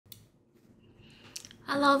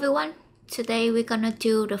Hello everyone. Today we're gonna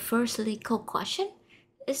do the first Leetcode question.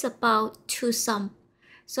 It's about two-sum.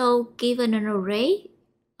 So given an array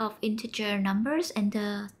of integer numbers and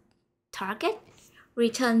the target,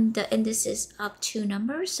 return the indices of two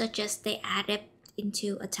numbers such as they added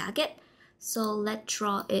into a target. So let's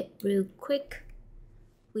draw it real quick.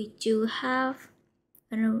 We do have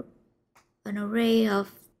an array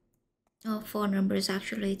of four numbers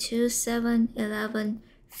actually, 2, 7, 11,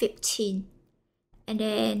 15. And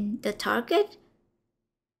then the target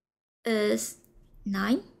is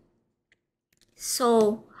 9.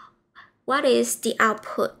 So what is the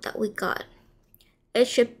output that we got? It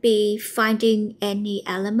should be finding any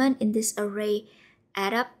element in this array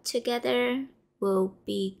add up together will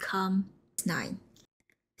become 9.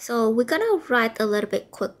 So we're gonna write a little bit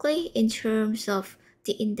quickly in terms of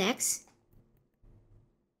the index.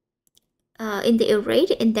 In the array,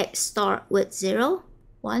 the index start with 0,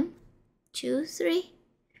 1, 2, 3.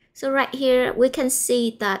 So right here, we can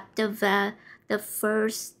see that the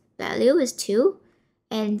first value is 2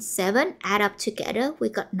 and 7 add up together, we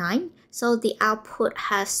got 9. So the output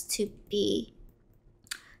has to be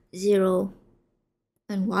 0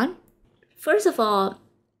 and 1. First of all,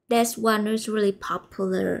 there's one is really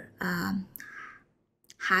popular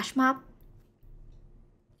HashMap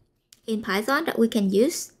in Python that we can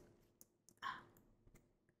use.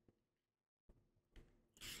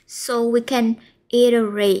 So we can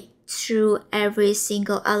iterate through every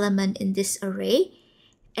single element in this array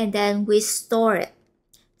and then we store it.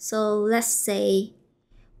 So let's say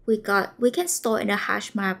we can store in a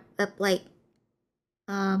hash map of like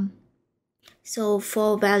so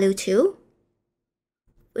for value 2,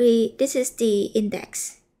 this is the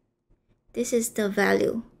index, this is the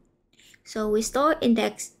value. So we store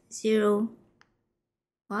index 0,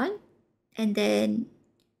 1, and then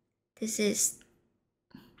this is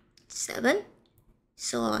 7,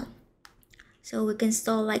 so on. So we can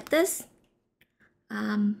store like this.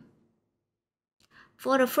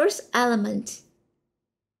 For the first element,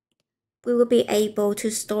 we will be able to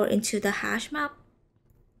store into the hash map.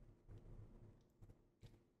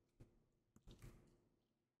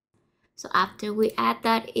 So after we add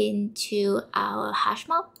that into our hash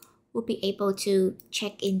map, we'll be able to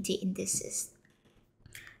check in the indices.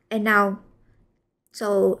 And now,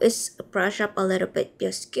 so it's brush up a little bit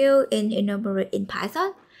your skill in enumerate in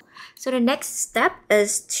Python. So the next step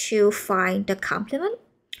is to find the complement.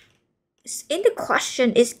 In the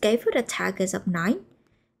question, it gave you the targets of 9.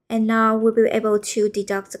 And now we'll be able to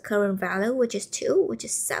deduct the current value, which is 2, which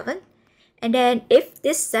is 7. And then if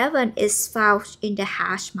this 7 is found in the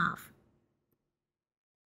hash map,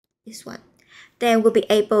 this one, then we'll be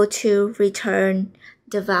able to return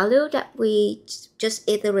the value that we just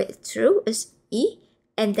iterate through is E.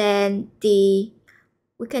 And then we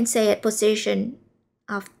can say a position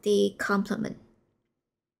of the complement.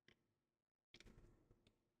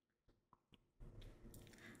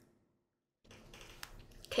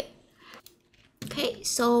 Okay,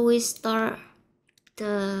 so we start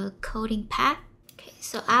the coding path. Okay,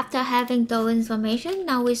 so after having those information,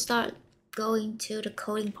 now we start going to the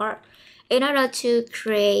coding part. In order to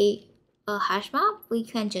create a hash map, we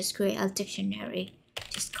can just create a dictionary.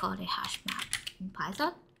 Just call it hash map in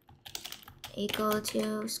Python. Equal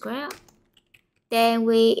to square. Then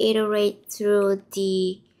we iterate through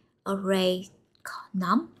the array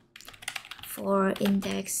num for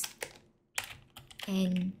index,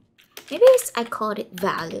 and maybe I called it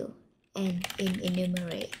value and in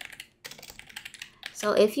enumerate.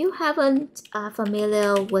 So if you haven't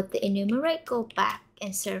familiar with the enumerate, go back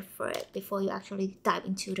and search for it before you actually dive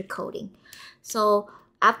into the coding. So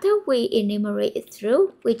after we enumerate it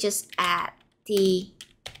through, we just add the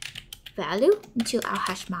value into our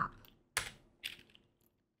hash map,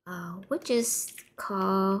 which is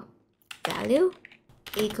called value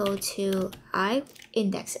equal to I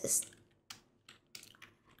indexes.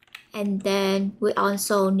 And then we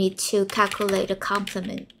also need to calculate the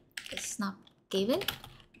complement. It's not given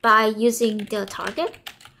by using the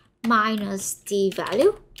target minus the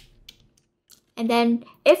value. And then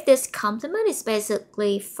if this complement is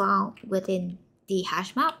basically found within the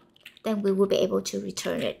hash map, then we will be able to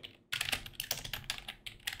return it.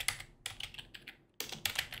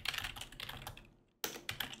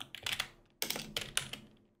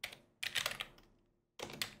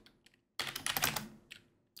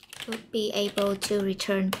 Would be able to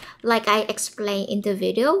return, like I explained in the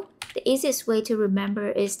video, the easiest way to remember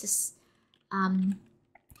is this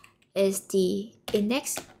is the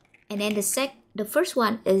index, and then the first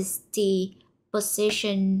one is the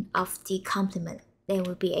position of the complement. Then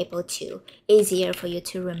we'll be able to easier for you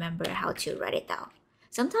to remember how to write it down.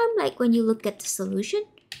 Sometimes like when you look at the solution,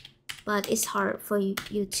 but it's hard for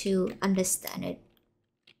you to understand it.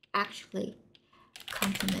 Actually,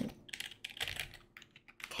 complement.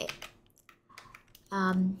 Okay.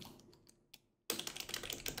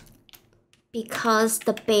 Because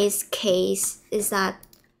the base case is that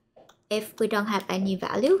if we don't have any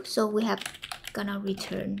value, so we have gonna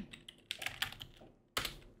return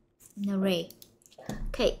an array.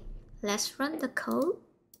 Okay, let's run the code.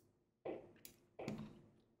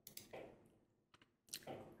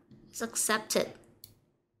 It's accepted.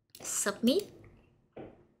 Submit.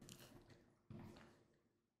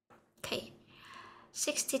 Okay,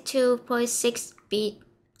 62.6 bit.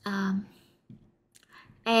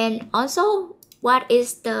 And also, what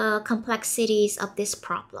is the complexities of this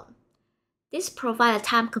problem? This provides a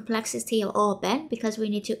time complexity of all band because we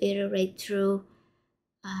need to iterate through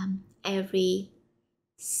every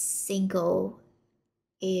single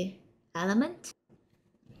element.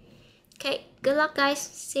 Okay, good luck guys.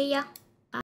 See ya.